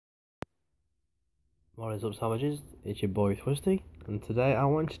What is up, savages? It's your boy Twisty, and today I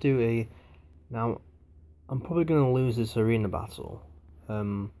want to do a. Now, I'm probably going to lose this arena battle, but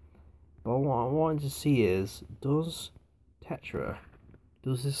what I wanted to see is, does Tetra,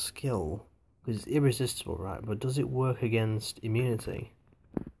 does this skill, because it's irresistible, right, but does it work against immunity?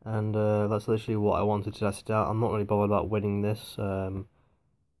 And that's literally what I wanted to test it out. I'm not really bothered about winning this, but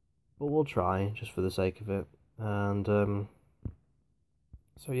we'll try, just for the sake of it, and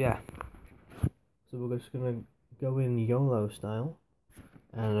so yeah. So we're just going to go in YOLO style,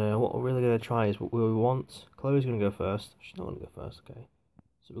 and what we're really going to try is what we want. Chloe's going to go first. She's not going to go first, okay.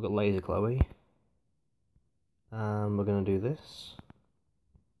 So we've got Laser Chloe, and we're going to do this,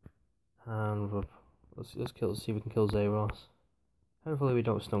 and let's see if we can kill Zeros. Hopefully we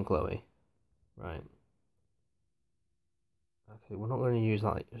don't stun Chloe. Right. Okay, we're not going to use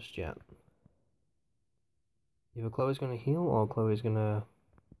that just yet. Either Chloe's going to heal, or Chloe's going to...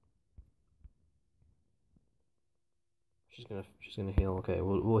 She's gonna heal. Okay,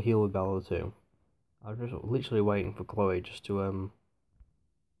 we'll heal with Bella too. I'm just literally waiting for Chloe just to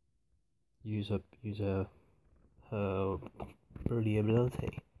use her bloody ability.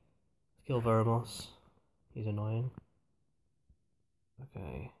 Let's kill Veramos. He's annoying.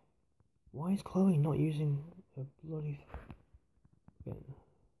 Okay. Why is Chloe not using her bloody? Okay,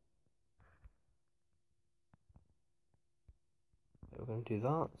 we're gonna do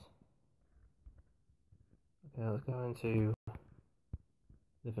that. Okay, let's go into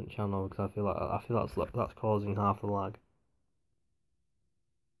different channel because I feel that's causing half the lag.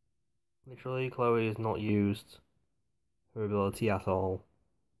 Literally, Chloe has not used her ability at all.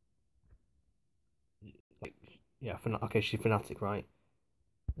 Like, yeah, okay, she's fanatic, right?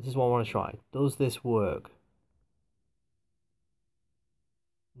 This is what I want to try. Does this work?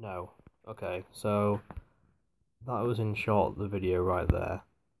 No. Okay, so that was in short the video right there.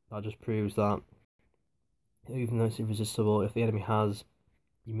 That just proves that even though it's irresistible, if the enemy has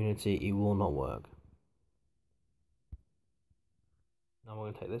immunity, it will not work. Now we're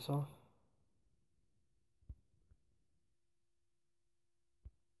going to take this off.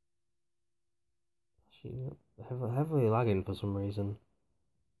 She's heavily lagging for some reason.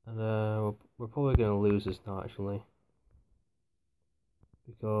 And we're probably going to lose this now, actually.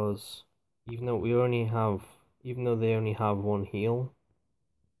 Because even though they only have one heal,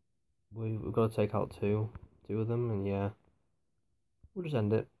 we've got to take out two of them, and yeah, we'll just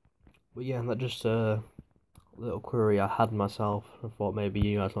end it. But yeah, that just little query I had myself. I thought maybe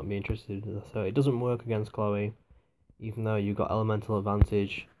you guys might be interested. So it doesn't work against Chloe, even though you got elemental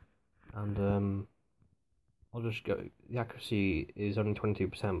advantage, and I'll just go. The accuracy is only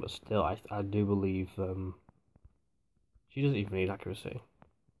 22%, but still, I do believe she doesn't even need accuracy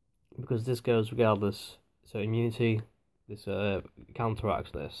because this goes regardless. So immunity, this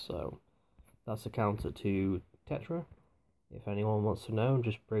counteracts this. So that's the counter to Tetra. If anyone wants to know,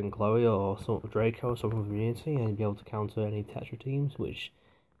 just bring Chloe or some Draco or something with immunity and you'll be able to counter any Tetra teams, which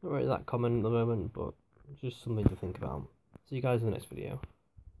is not really that common at the moment, but it's just something to think about. See you guys in the next video.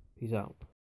 Peace out.